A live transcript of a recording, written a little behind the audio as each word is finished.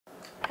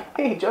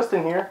Hey,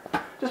 Justin here.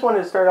 Just wanted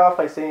to start off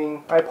by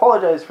saying I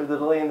apologize for the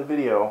delay in the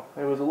video.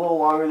 It was a little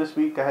longer this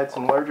week. I had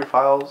some larger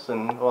files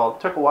and, well,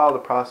 it took a while to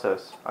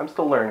process. I'm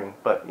still learning,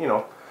 but, you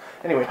know.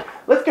 Anyway,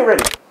 let's get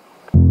ready.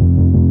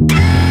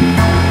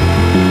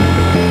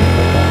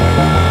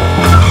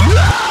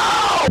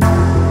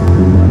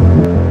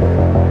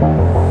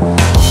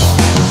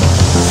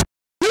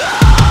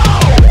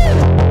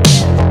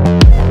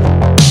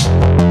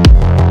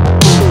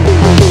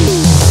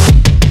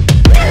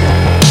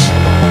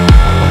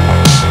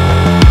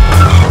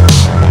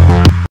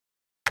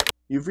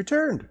 You've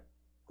returned!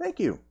 Thank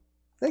you!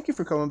 Thank you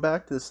for coming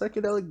back to the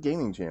Psychedelic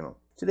Gaming channel.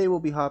 Today we'll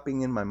be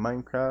hopping in my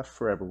Minecraft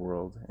Forever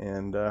world,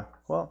 and,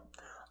 well,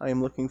 I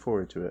am looking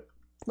forward to it.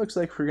 Looks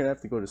like we're gonna have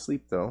to go to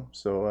sleep though,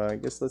 so I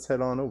guess let's head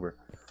on over.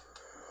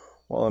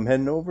 While I'm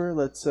heading over,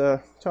 let's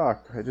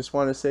talk. I just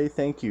want to say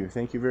thank you.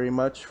 Thank you very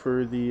much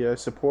for the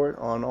support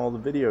on all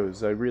the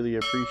videos. I really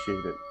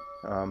appreciate it.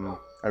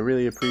 I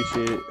really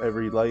appreciate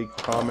every like,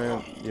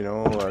 comment, you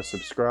know,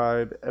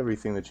 subscribe,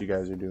 everything that you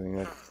guys are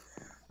doing.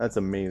 That's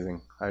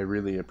amazing. I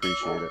really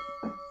appreciate it.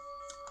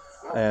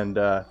 And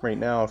right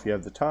now, if you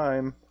have the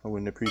time, I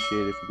wouldn't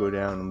appreciate it if you go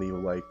down and leave a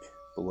like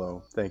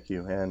below. Thank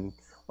you. And,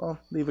 well,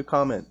 leave a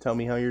comment. Tell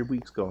me how your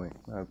week's going.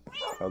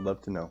 I'd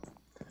love to know.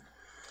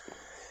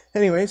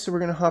 Anyway, so we're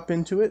going to hop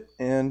into it.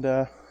 And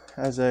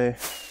as I've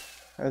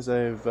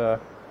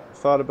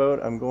thought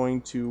about, I'm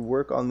going to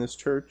work on this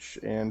church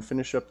and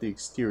finish up the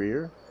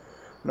exterior.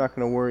 I'm not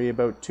going to worry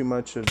about too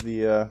much of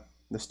the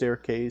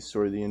staircase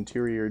or the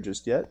interior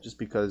just yet, just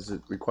because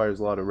it requires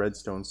a lot of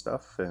redstone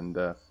stuff, and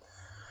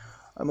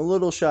I'm a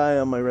little shy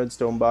on my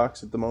redstone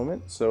box at the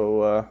moment,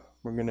 so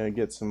we're gonna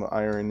get some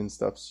iron and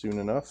stuff soon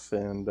enough,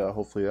 and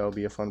hopefully that'll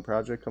be a fun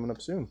project coming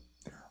up soon.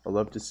 I'd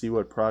love to see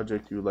what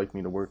project you would like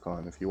me to work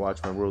on. If you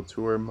watch my world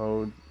tour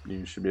mode,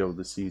 you should be able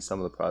to see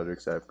some of the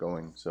projects I have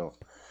going, so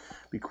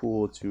it'd be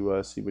cool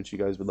to see what you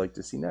guys would like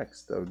to see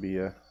next. That would be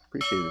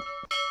appreciated.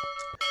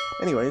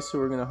 Anyway, so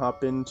we're going to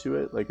hop into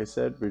it. Like I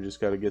said, we just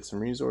got to get some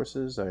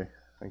resources. I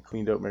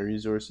cleaned out my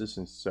resources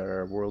since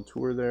our world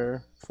tour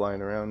there,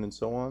 flying around and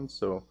so on.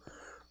 So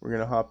we're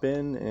going to hop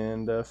in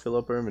and fill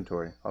up our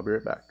inventory. I'll be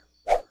right back.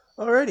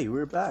 Alrighty,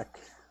 we're back.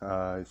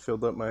 I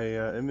filled up my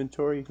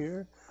inventory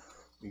here.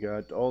 We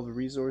got all the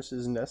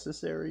resources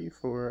necessary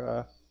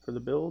for the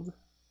build.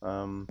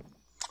 And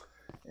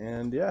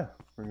yeah,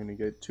 we're going to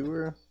get to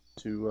her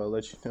to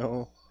let you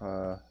know.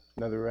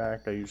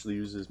 Netherrack I usually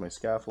use as my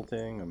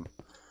scaffolding. I'm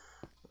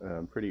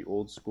pretty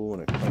old school when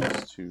it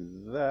comes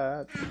to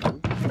that.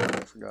 Oops,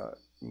 I forgot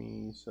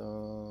me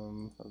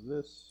some of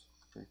this.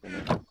 We're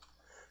gonna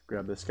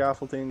grab the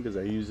scaffolding because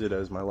I use it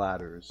as my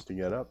ladders to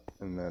get up,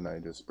 and then I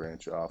just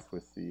branch off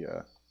with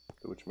the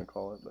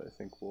whatchamacallit. But I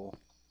think we'll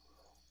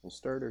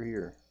start her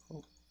here.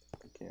 Oh,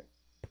 I can't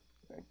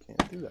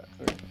do that.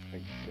 Right. I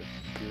guess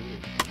here it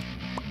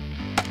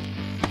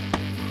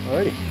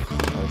is. Alrighty,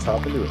 let's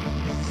hop into it.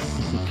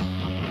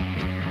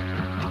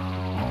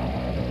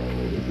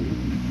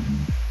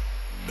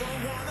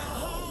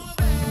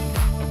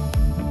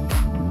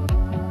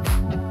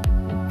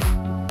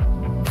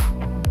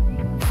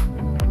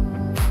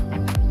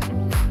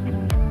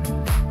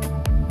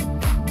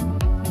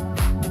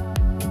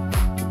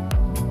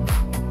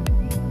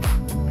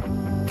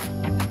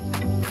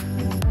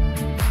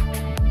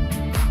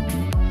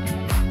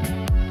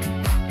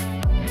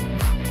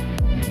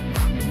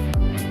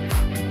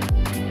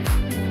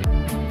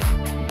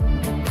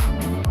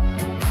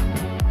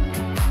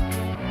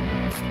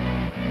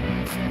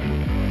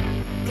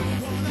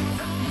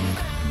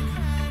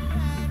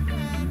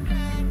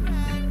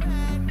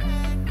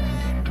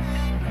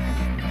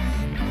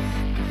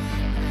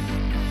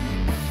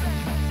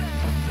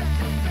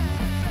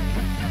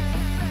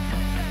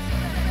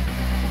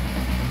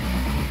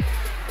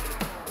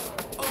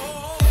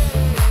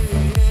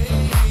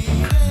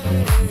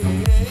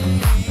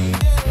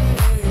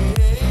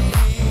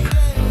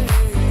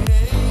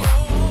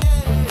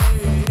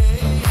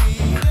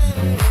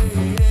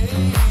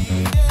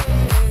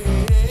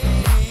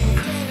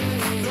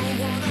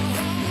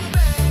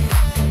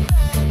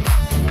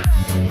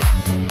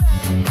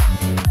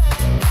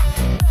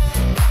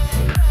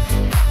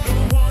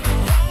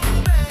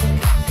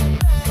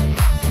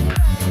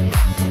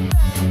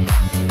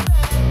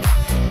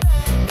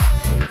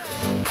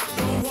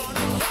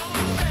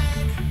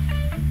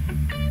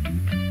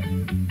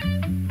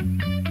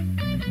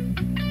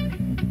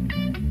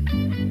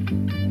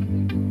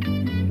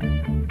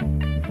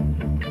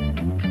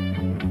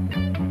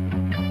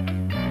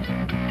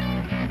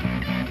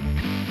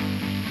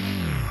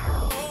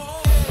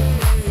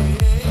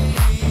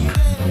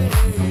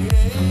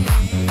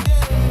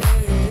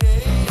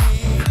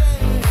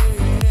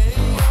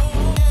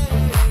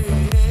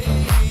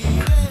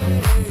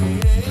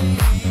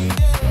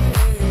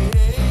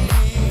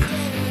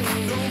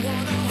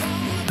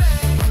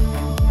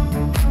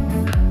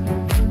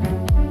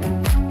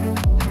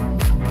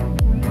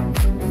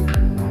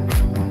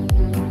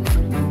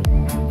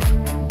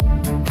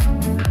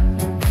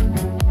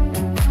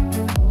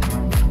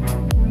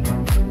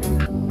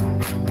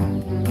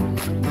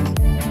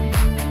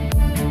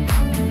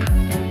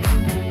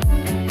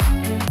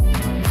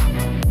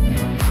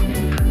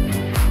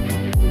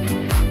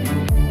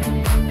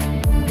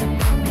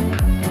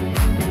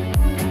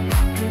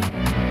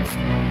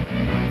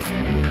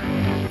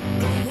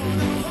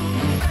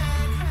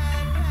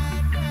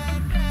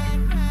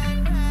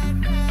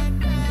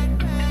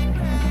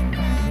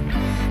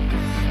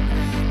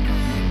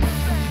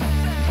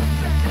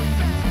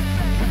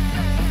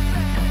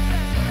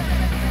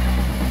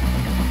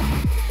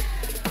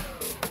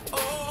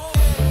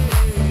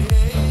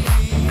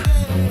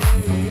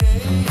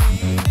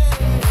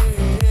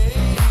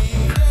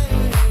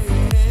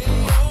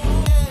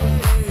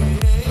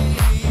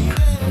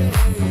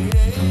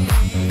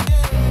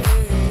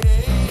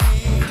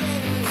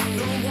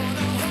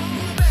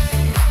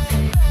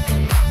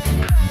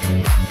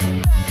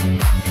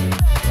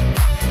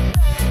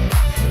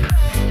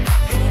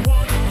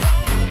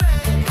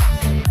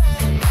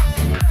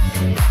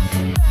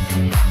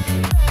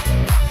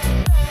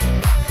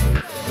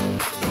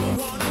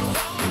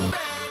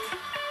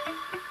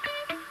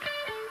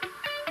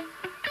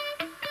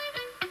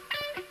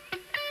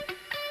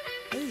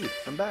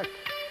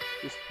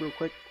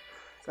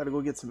 Gotta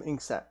go get some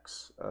ink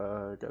sacks.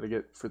 Gotta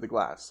get for the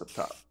glass up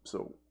top.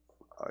 So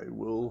I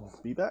will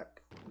be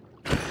back.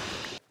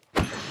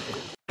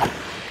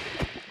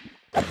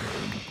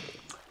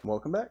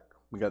 Welcome back.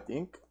 We got the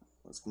ink.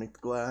 Let's make the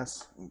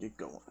glass and get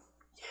going.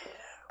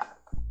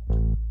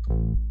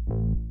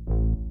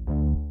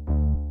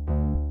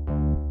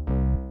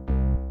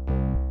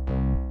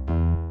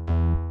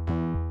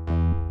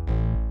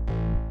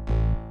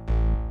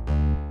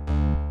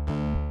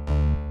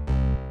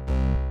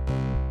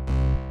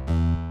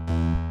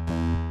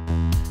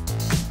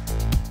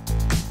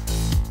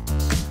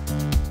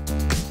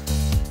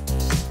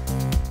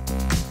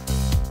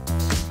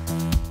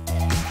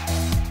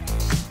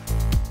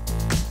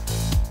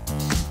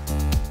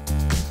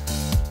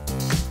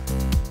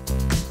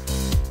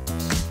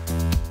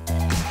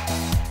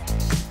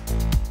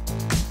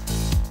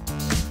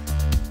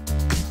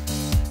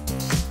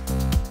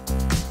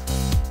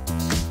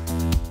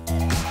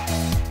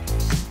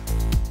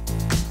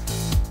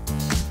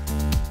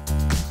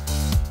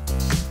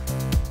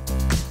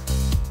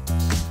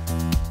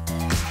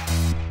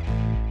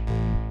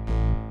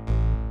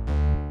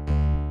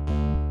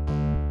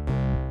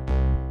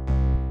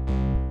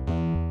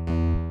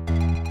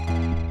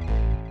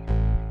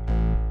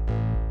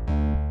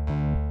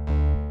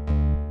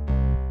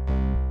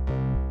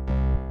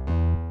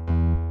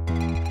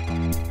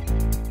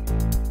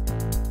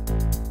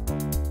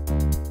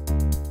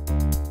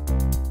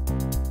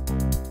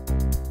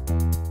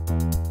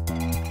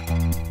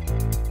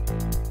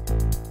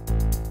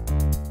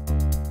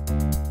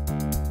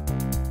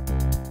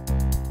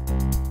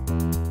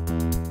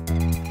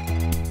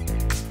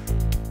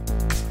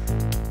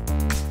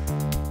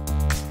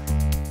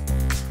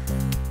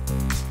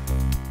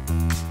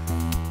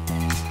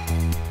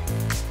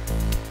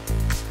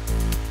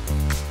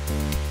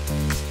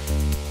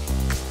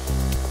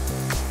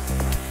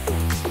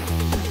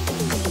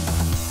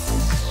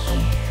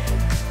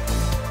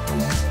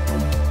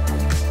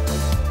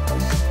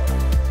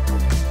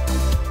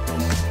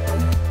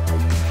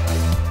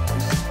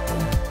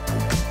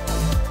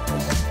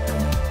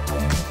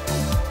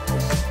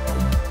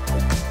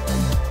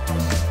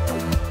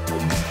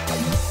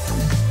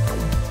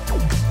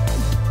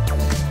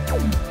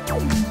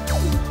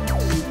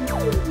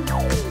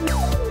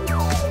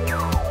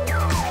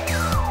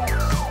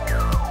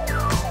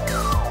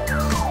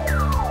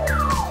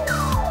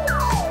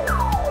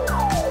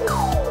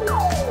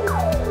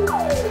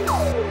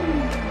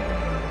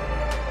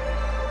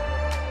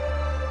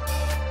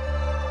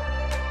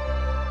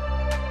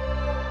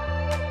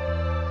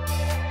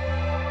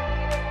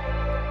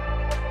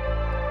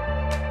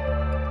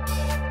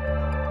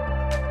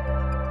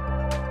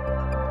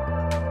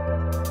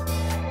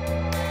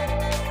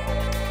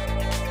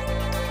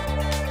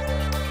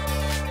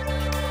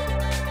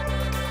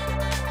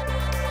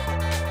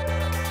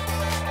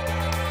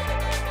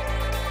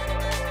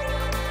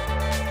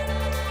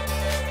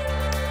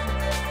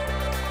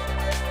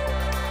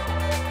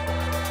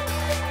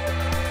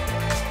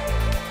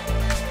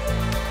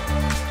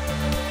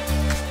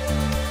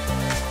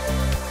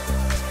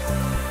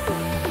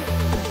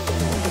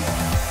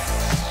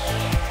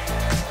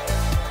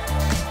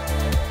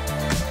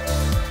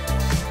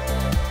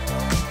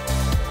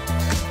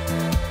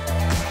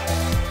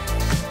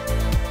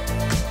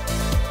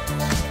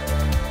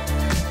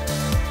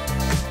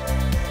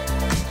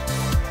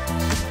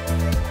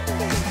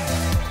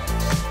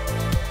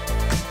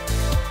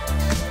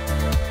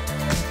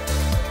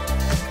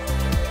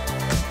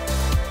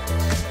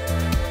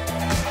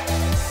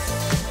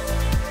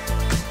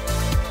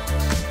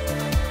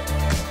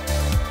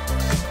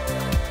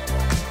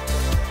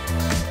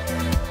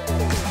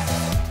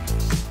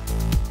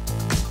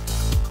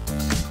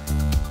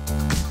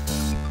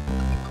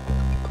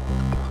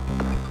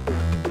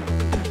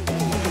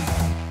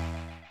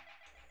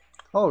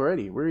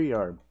 Alrighty, we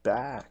are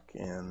back,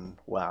 and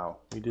wow,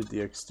 we did the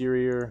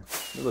exterior.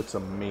 It looks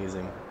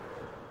amazing,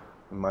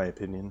 in my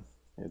opinion.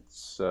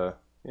 It's,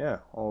 yeah,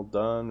 all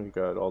done. We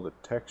got all the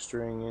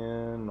texturing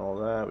in, all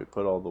that. We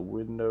put all the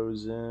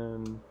windows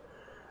in,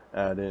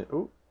 add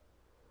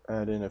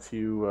in a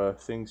few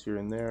things here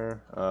and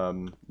there.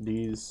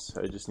 These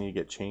I just need to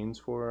get chains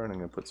for, and I'm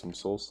gonna put some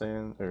soul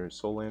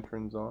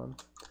lanterns on,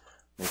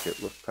 make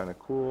it look kind of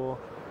cool.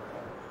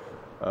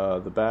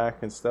 The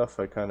back and stuff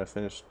I kind of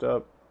finished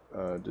up.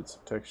 Did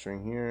some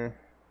texturing here.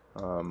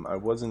 I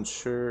wasn't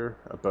sure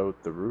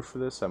about the roof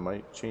of this. I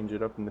might change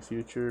it up in the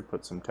future,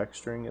 put some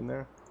texturing in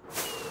there.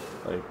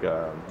 Like,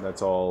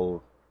 that's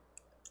all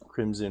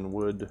crimson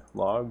wood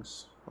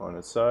logs on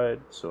its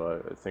side,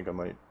 so I think I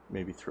might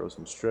maybe throw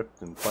some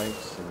stripped and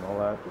planks and all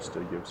that just to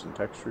give some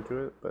texture to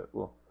it, but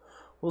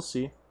we'll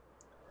see.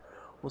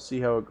 We'll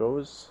see how it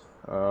goes.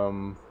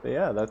 But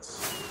yeah, that's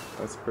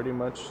pretty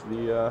much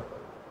the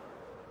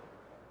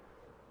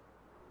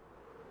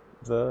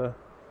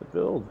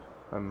build.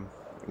 I'm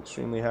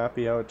extremely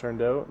happy how it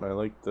turned out, and I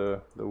like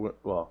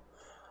well,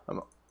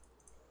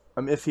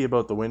 I'm iffy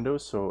about the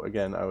windows, so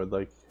again, I would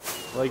like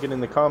it in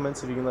the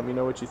comments if you can let me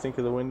know what you think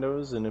of the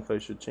windows and if I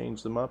should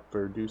change them up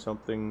or do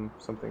something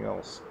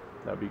else.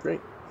 that'd be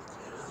great.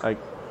 I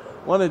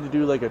wanted to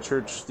do like a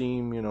church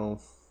theme, you know,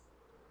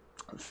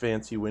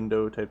 fancy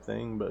window type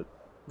thing, but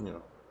you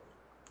know,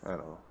 I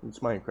don't know. It's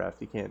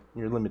Minecraft.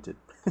 You're limited.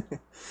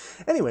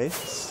 Anyway,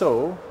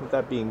 so with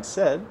that being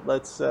said,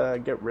 let's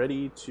get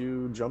ready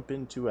to jump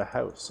into a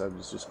house. I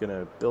was just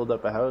gonna build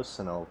up a house,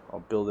 and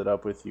I'll build it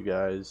up with you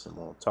guys, and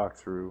we'll talk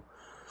through.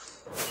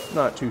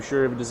 Not too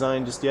sure of a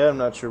design just yet. I'm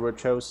not sure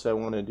which house I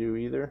want to do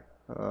either.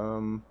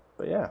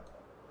 But yeah,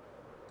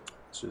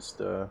 it's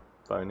just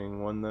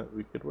finding one that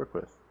we could work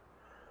with.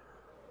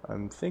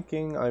 I'm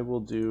thinking I will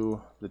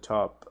do the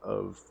top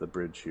of the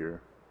bridge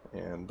here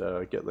and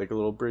get like a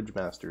little bridge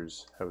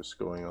master's house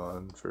going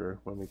on for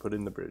when we put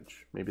in the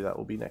bridge. Maybe that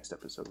will be next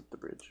episode, the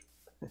bridge.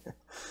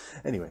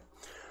 Anyway,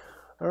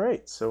 all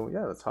right, so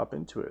yeah, let's hop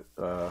into it.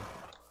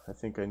 I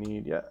think I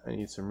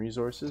need some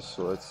resources,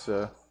 so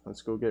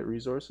let's go get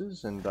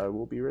resources, and I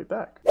will be right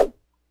back.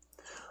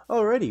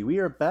 Alrighty, we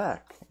are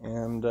back,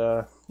 and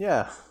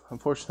yeah,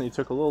 unfortunately it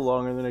took a little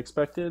longer than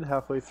expected.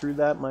 Halfway through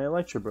that, my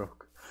Electra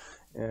broke,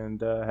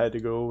 and I had to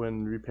go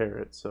and repair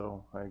it.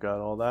 So I got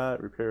all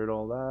that,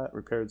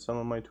 repaired some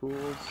of my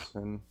tools,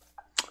 and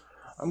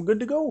I'm good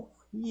to go.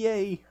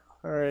 Yay!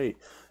 Alright,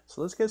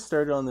 so let's get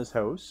started on this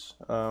house.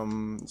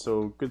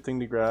 So good thing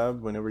to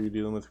grab whenever you're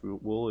dealing with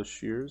wool is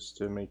shears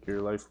to make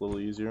your life a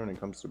little easier when it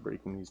comes to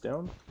breaking these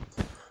down.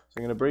 So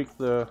I'm going to break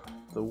the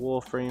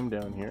wool frame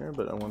down here,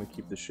 but I want to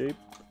keep the shape.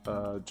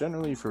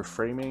 Generally for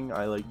framing,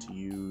 I like to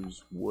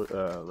use wood,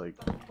 like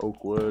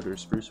oak wood or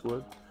spruce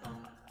wood,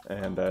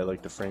 and I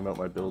like to frame out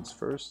my builds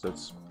first.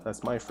 That's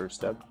my first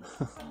step.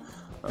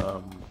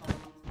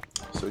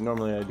 So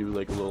normally I do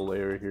like a little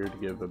layer here to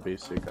give a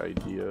basic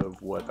idea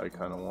of what I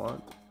kind of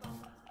want.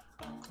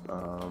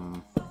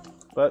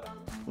 But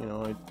you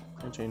know,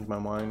 I change my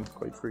mind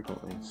quite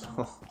frequently,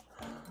 so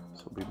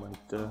we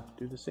might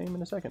do the same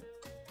in a second.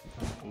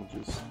 We'll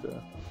just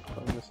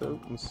find this out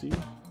and see. I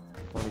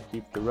want to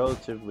keep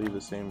relatively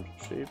the same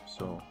shape,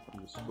 so I'm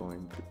just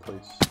going to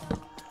place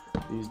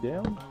these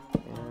down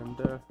and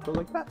go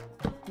like that.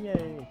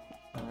 Yay!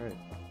 Alright.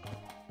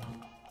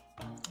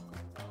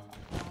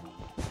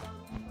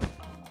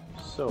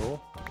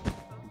 So,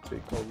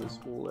 take all this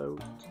wool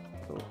out.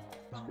 So,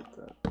 let's get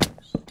that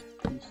next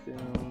piece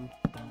down.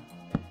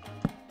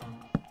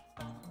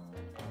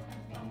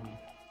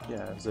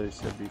 Yeah, as I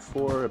said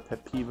before, a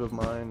pet peeve of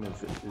mine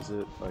is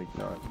it like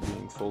not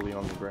being fully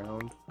on the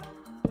ground.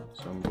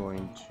 So I'm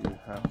going to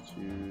have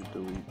to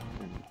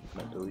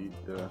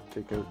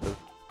take out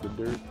the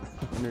dirt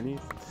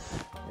underneath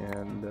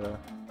and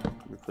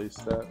replace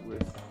that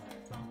with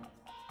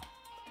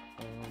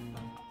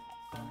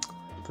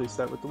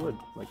the wood,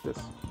 like this.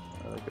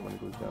 I like it when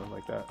it goes down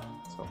like that.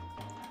 So,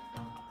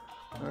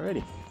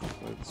 alrighty,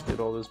 let's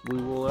get all this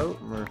blue wool out,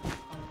 and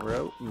we're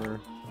out, and we're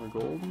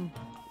golden.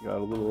 Got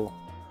a little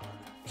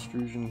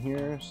extrusion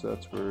here, so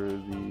that's where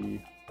the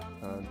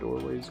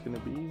doorway is going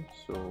to be.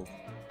 So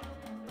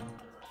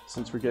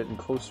since we're getting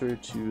closer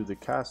to the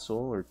castle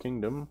or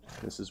kingdom,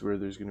 this is where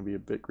there's going to be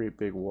a great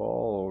big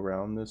wall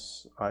around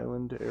this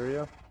island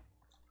area.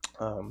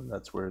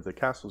 That's where the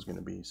castle is going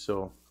to be.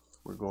 So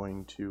we're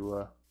going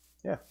to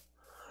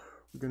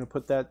we're going to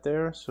put that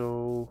there.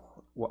 So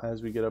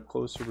as we get up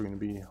closer, we're going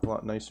to be a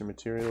lot nicer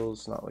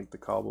materials, not like the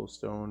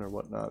cobblestone or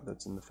whatnot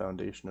that's in the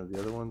foundation of the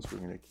other ones. We're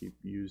going to keep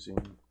using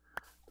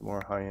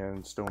more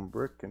high-end stone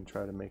brick and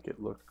try to make it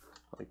look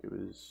like it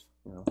was,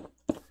 you know,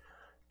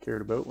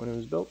 cared about when it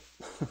was built.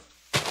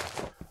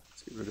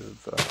 Let's get rid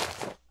of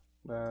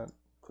that.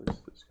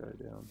 Place this guy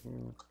down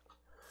here.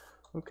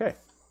 Okay.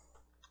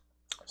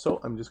 So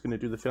I'm just going to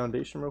do the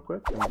foundation real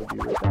quick, and we'll be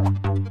right back.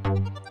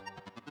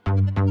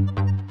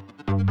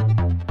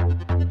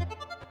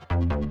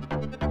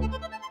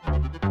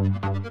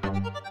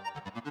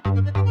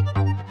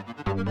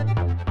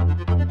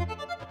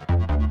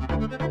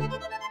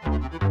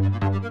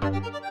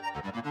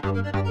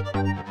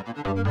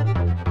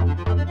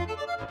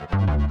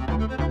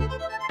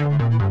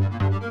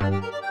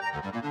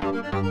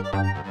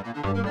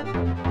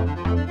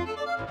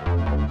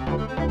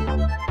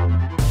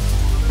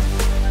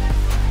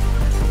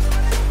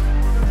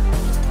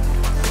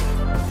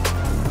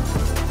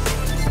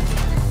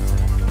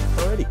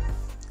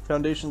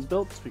 Foundation's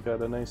built. We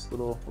got a nice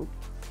little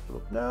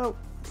no,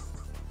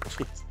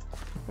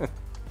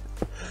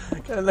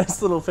 got a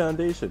nice little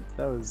foundation.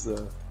 That was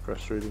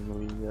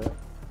frustratingly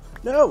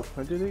no,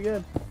 I did it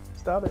again.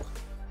 Stop it.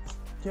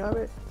 Stop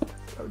it.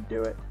 Don't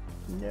do it.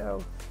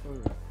 No.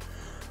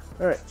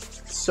 Alright,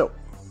 so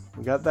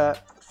we got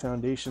that.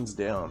 Foundation's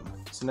down.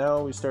 So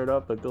now we start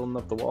up by building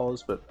up the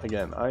walls, but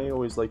again, I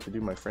always like to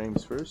do my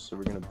frames first, so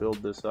we're going to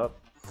build this up.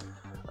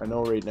 I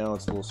know right now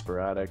it's a little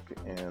sporadic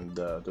and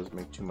doesn't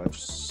make too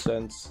much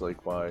sense,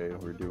 like why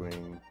we're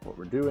doing what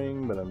we're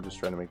doing, but I'm just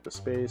trying to make the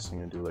space. I'm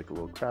going to do like a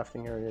little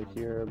crafting area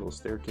here, a little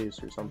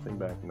staircase or something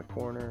back in the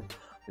corner.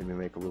 Maybe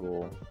make a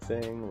little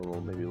thing,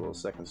 maybe a little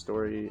second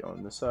story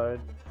on this side.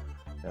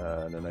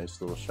 and a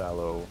nice little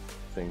shallow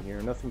thing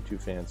here. Nothing too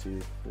fancy.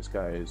 This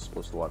guy is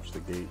supposed to watch the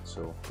gate,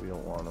 so we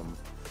don't want him.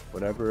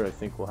 Whatever. I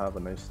think we'll have a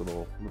nice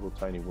little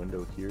tiny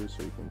window here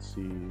so you can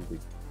see the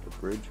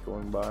bridge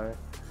going by,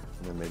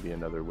 and then maybe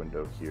another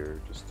window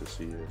here just to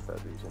see if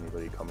there's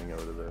anybody coming out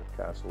of the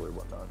castle or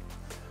whatnot.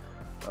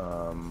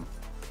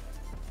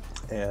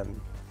 And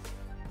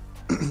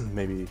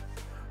maybe,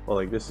 well,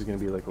 like this is going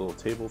to be like a little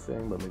table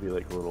thing, but maybe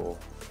like a little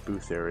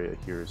booth area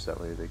here, so that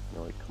way they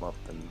can like come up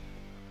and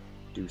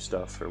do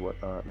stuff or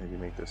whatnot. Maybe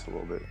make this a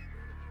little bit,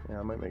 yeah,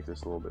 I might make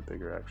this a little bit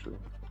bigger actually,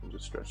 and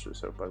just stretch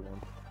this out by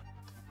one.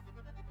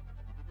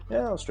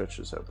 Yeah, I'll stretch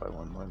this out by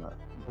one, why not?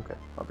 Okay,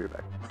 I'll be right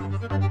back.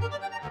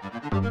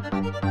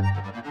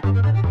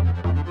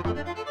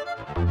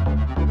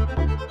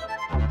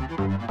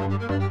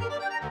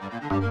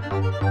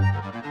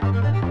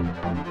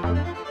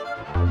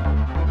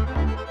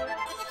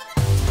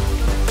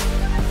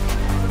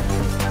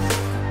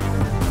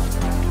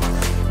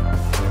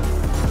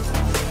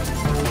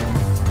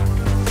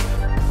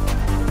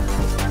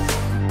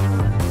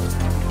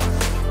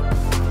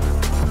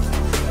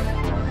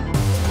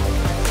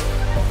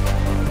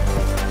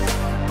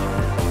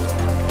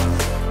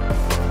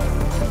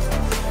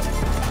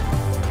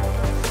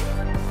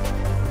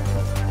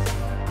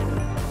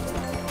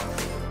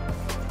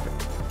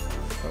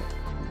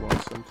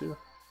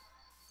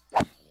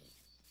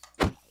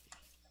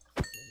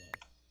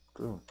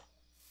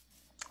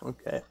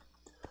 Okay,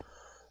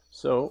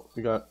 so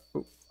we got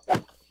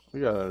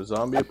a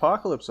zombie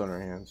apocalypse on our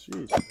hands.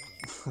 Jeez.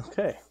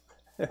 Okay,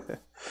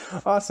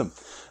 awesome.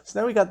 So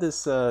now we got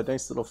this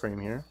nice little frame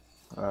here.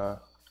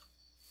 Are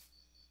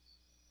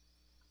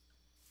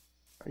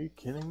you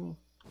kidding me?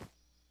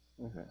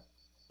 Okay.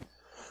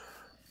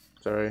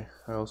 Sorry,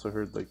 I also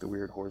heard like the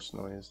weird horse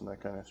noise, and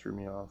that kind of threw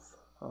me off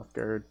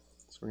guard.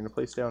 So we're gonna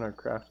place down our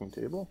crafting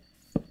table,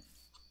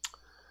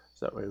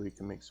 so that way we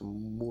can make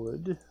some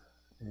wood.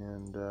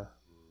 And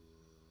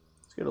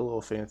let's get a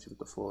little fancy with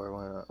the floor.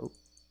 Why not? Oh.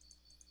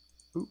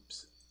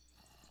 Oops.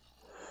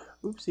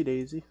 Oopsie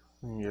daisy.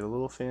 We can get a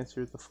little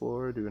fancier with the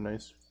floor. Do a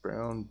nice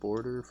brown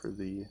border for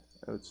the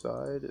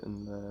outside,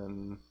 and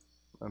then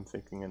I'm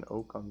thinking an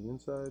oak on the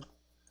inside.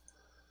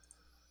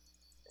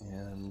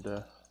 And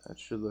that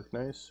should look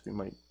nice. We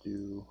might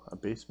do a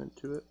basement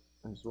to it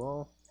as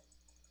well.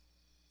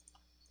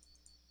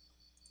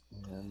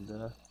 And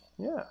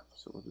yeah,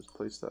 so we'll just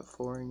place that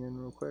flooring in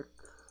real quick.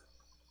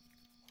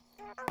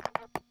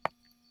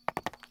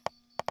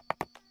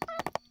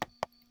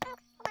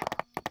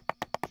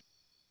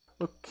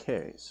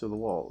 Okay, so the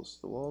walls.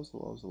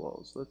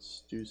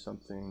 Let's do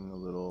something a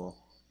little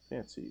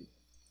fancy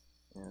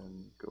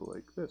and go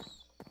like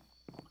this.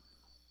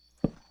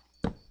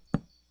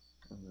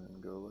 And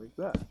then go like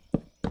that.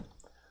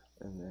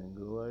 And then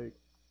go like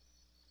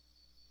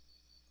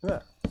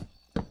that.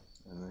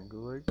 And then go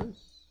like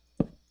this.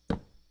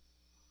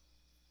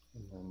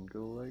 And then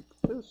go like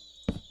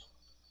this.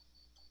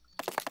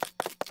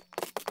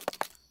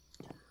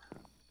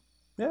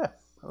 Yeah,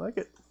 I like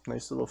it.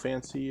 Nice little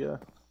fancy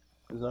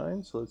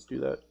design, so let's do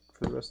that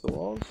for the rest of the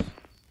walls.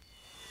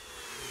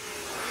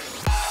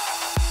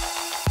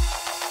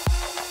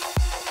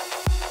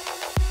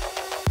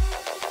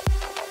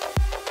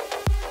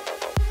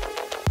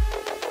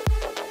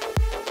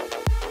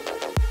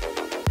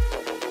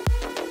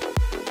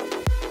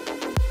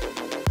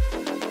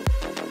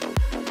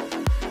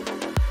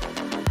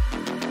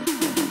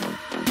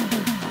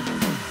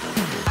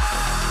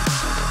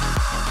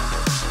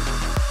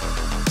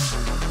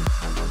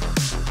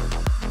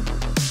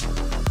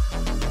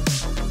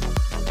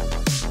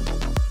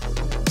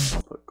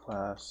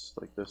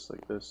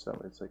 Like this, that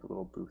way it's like a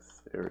little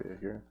booth area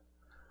here.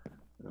 And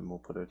then we'll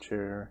put a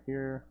chair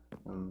here,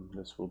 and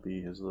this will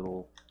be his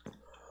little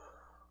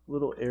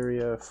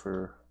area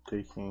for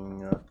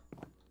taking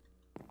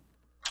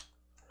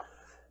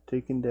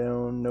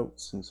down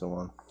notes and so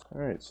on.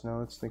 Alright, so now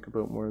let's think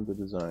about more of the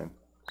design.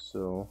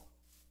 So,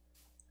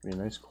 be a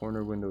nice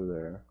corner window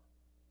there.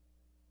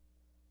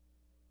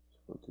 So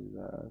we'll do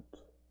that.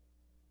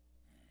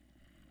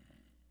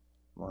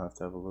 We'll have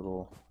to have a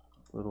little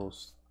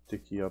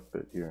sticky up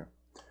bit here.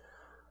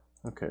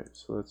 Okay,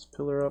 so let's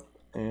pillar up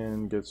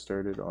and get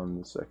started on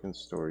the second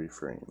story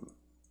frame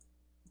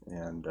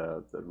and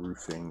the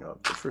roofing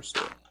of the first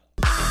story.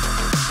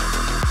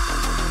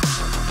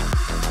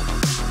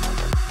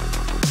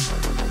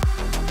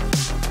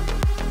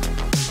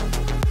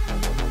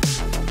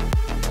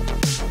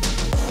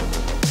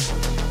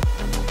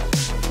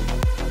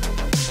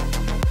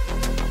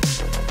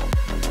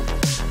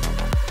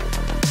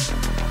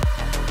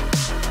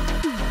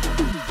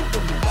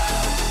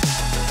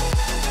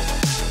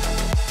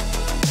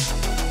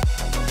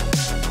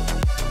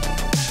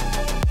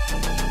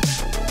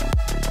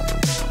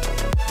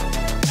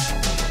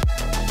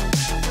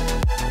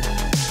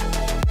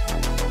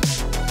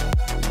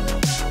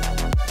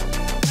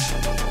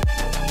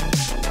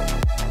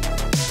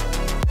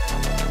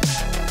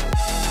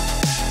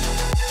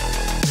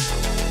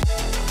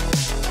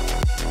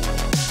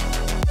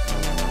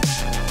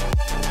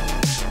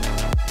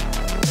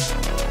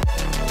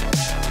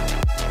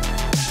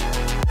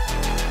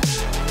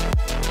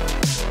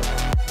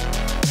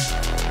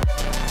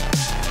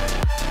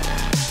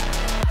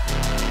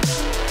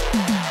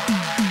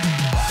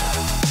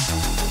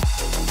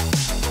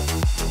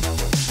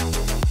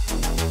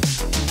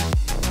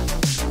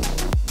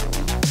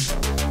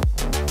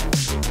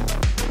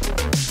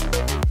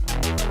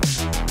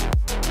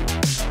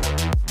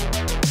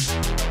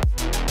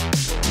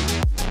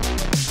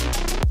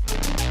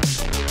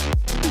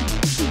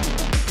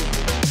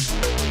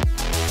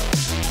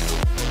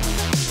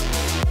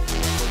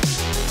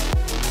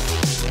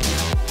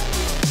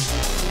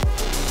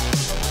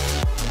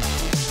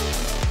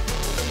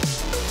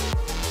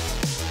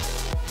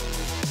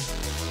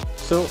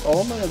 So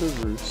all my other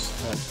roofs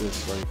had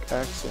this like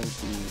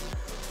accenty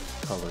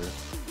color.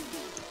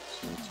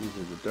 So it's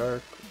either the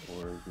dark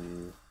or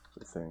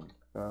the thing.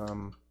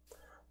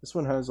 This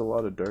one has a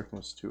lot of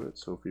darkness to it,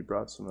 so if we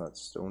brought some of that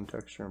stone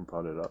texture and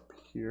brought it up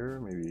here,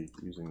 maybe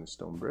using the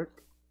stone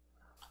brick.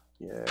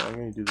 Yeah, I'm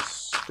going to do the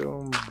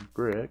stone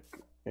brick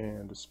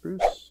and a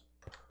spruce.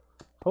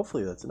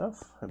 Hopefully that's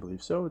enough. I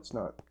believe so. It's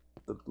not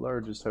the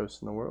largest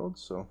house in the world,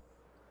 so.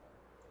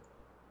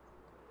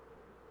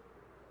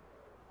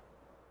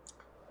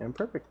 And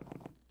perfect.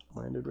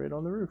 Landed right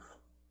on the roof.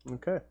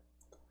 Okay.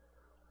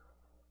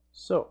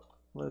 So,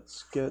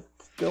 let's get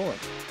going.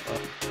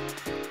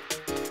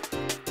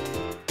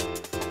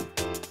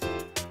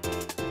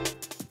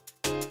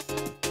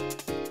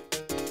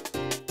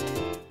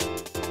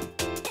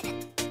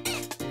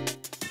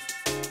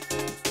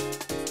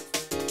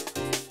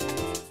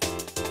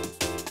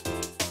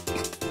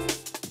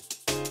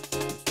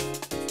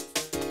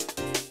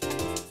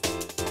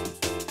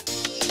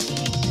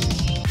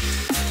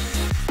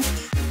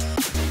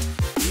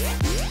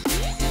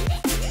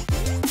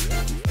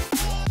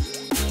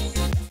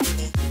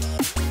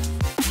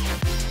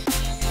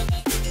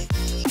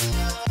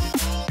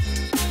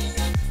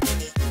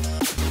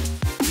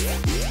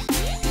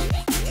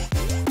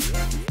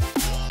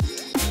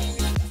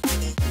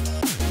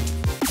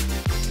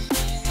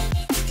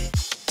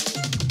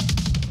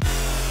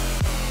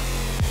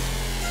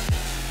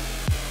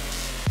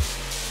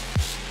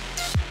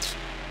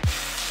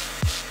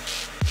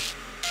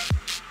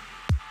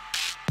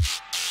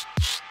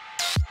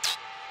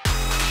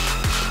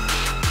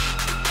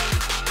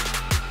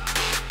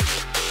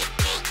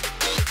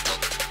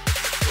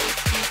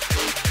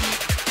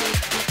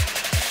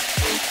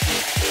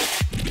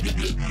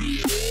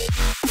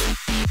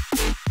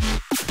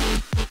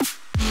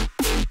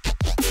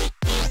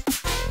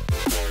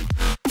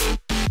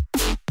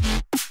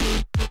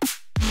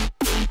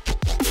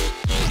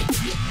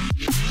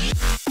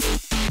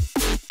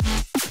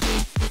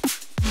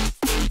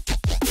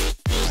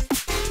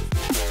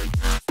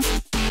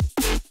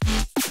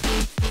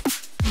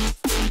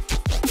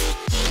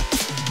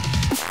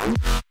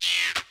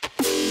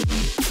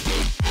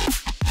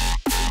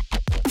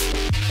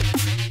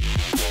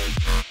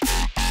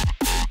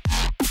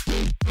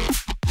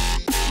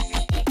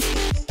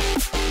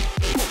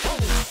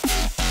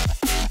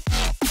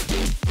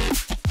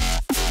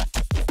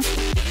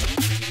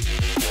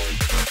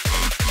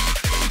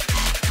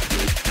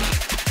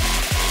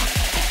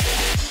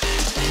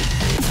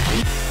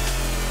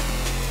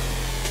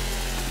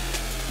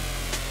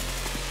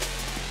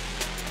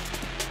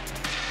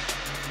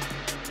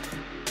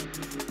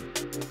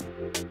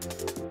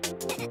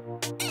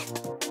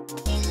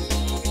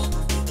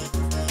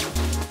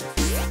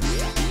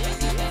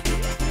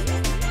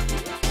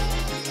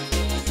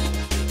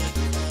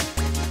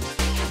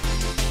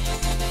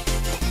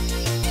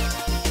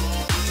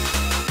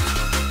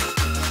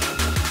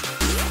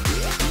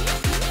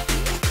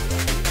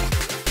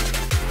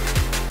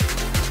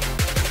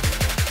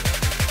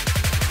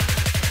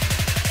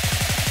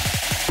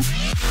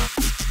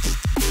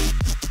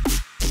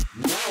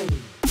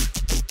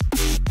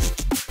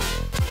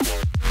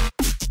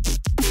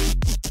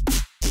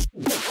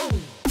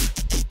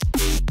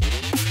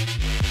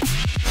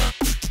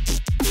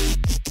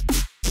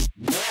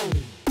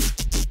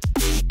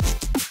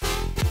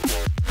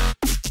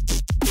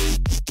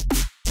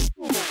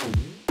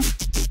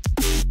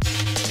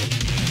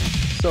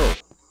 So,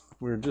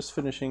 we're just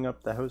finishing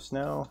up the house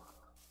now.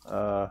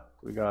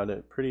 We got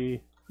it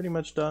pretty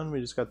much done. We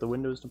just got the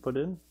windows to put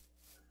in.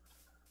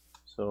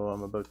 So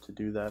I'm about to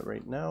do that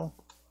right now.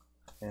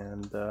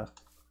 And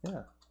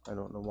yeah, I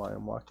don't know why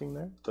I'm walking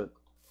there, but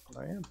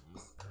I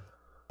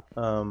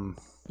am.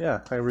 Yeah,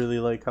 I really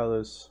like how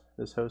this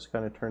house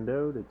kind of turned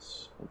out.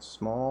 It's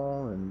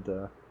small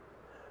and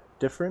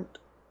different,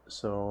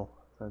 so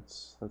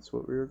that's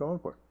what we were going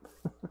for.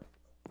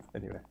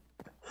 Anyway.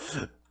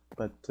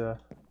 But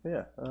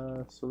yeah,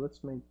 so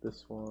let's make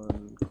this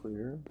one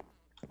clear.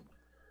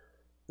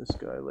 This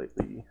guy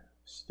lightly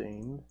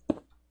stained.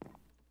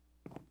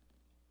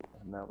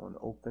 And that one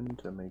open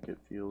to make it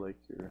feel like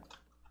you're...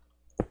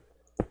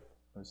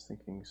 I was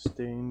thinking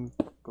stained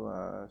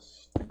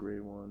glass, the gray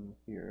one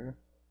here.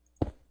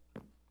 There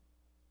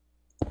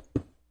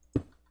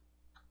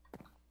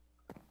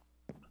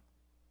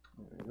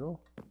we go.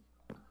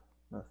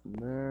 Nothing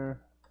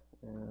there.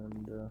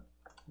 And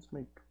let's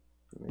make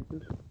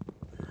this.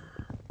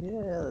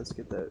 Yeah, let's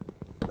get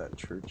that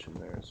church in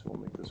there. So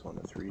we'll make this one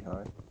a 3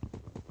 high.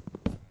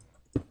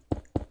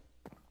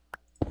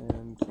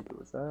 And keep it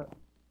with that.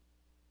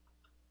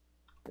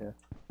 Yeah.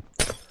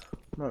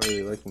 I'm not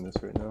really liking this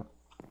right now.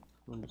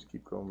 I'll just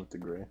keep going with the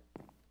gray.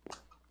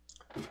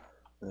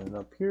 And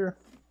up here.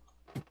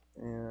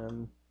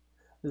 And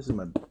this is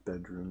my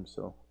bedroom,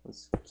 so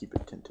let's keep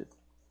it tinted.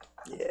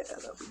 Yeah,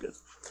 that'll be good.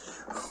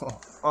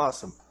 Oh,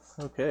 awesome.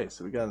 Okay,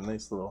 so we got a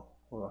nice little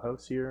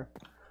house here.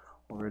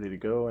 All ready to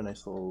go. A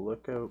nice little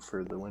lookout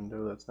for the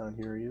window that's not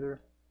here either.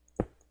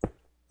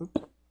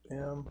 Oops.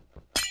 Bam.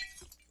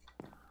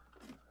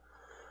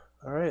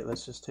 Alright,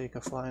 let's just take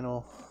a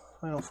final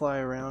fly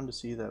around to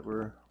see that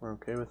we're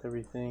okay with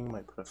everything.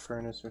 Might put a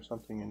furnace or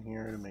something in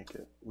here to make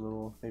it a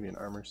little, maybe an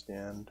armor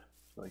stand,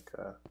 like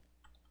a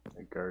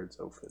guard's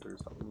outfit or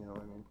something, you know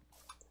what I mean?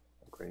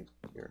 Like right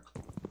here.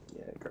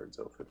 Yeah, guard's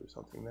outfit or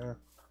something there.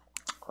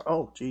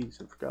 Oh,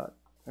 jeez,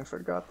 I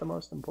forgot the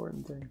most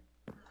important thing.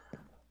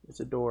 It's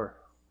a door.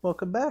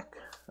 Welcome back.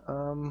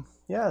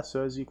 Yeah,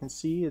 so as you can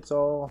see, it's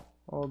all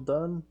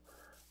done.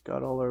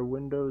 Got all our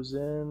windows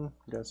in.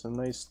 Got some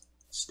nice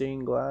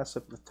stained glass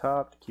up the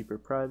top to keep our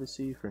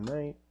privacy for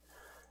night.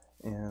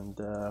 And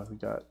we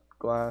got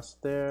glass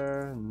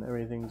there, and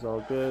everything's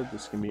all good.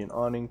 This can be an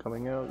awning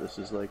coming out. This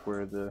is like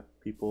where the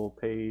people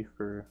pay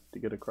to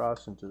get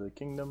across into the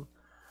kingdom.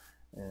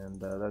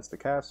 And that's the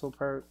castle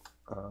part.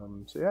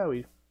 So yeah,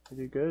 we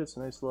did good. It's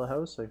a nice little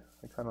house.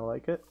 I kind of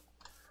like it.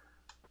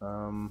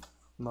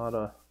 Not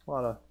a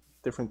lot of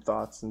different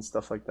thoughts and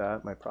stuff like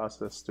that. My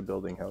process to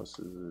building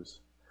houses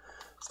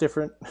it's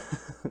different.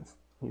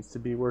 Needs to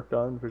be worked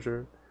on for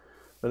sure.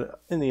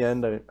 But in the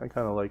end, I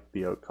kind of like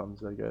the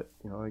outcomes I get.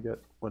 You know, I get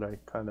what I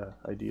kind of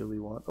ideally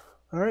want.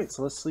 All right,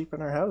 so let's sleep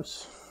in our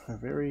house. Our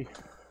very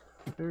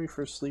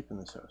first sleep in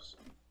this house.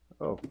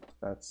 Oh,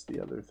 that's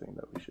the other thing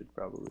that we should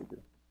probably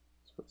do.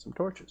 Let's put some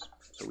torches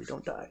so we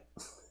don't die.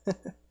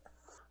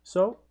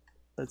 So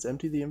let's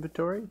empty the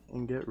inventory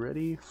and get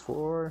ready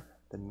for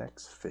the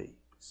next phase.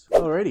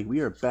 Alrighty,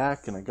 we are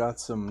back, and I got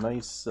some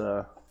nice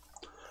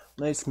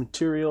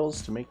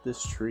materials to make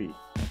this tree.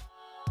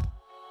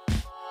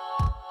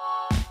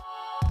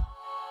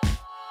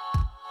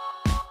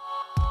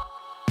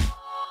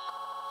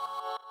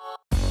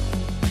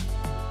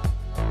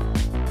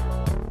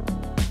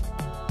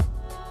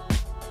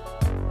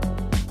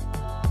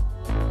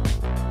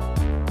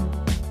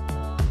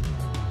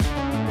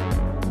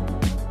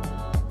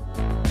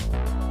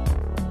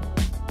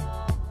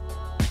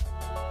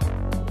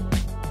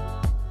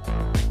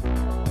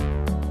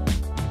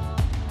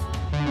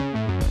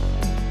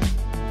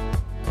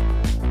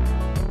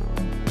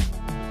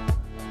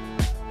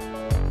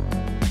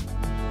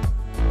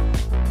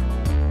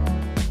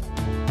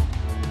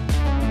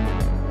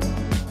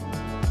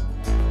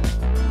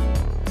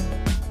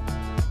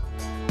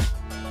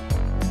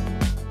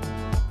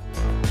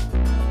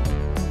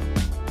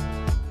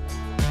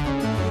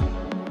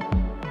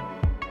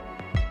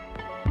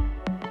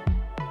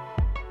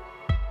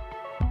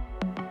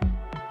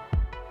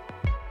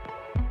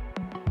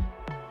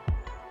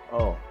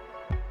 Oh,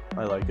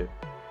 I like it.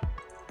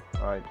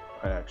 I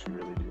actually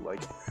really do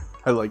like it.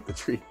 I like the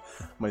tree.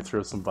 Might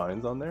throw some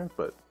vines on there,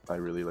 but I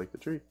really like the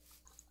tree.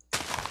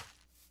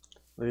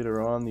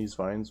 Later on, these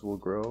vines will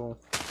grow,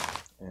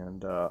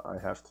 and I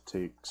have to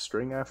take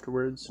string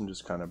afterwards and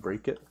just kind of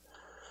break it,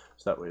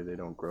 so that way they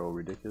don't grow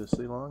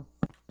ridiculously long.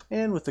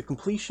 And with the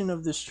completion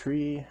of this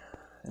tree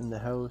and the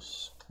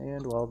house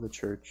and, well, the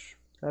church,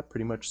 that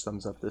pretty much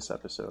sums up this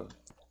episode.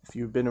 If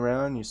you've been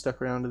around, you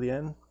stuck around to the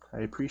end,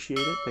 I appreciate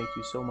it. Thank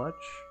you so much.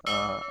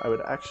 I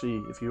would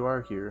actually, if you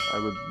are here, I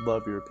would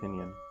love your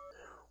opinion.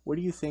 What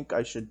do you think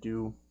I should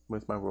do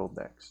with my world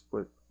next?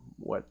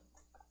 What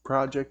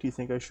project do you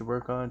think I should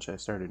work on? Should I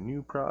start a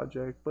new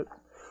project?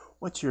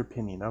 What's your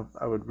opinion?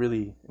 I would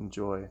really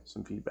enjoy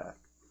some feedback.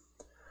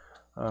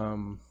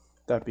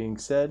 That being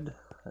said,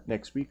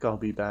 next week I'll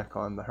be back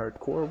on the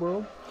hardcore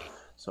world,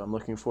 so I'm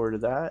looking forward to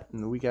that.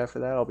 And the week after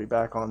that I'll be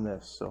back on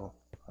this. So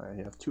I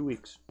have 2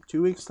 weeks.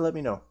 2 weeks to let me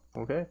know.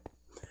 Okay.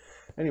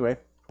 Anyway,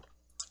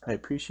 I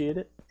appreciate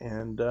it,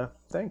 and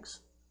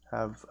thanks.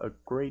 Have a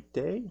great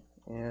day,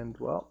 and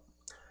well,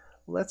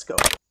 let's go.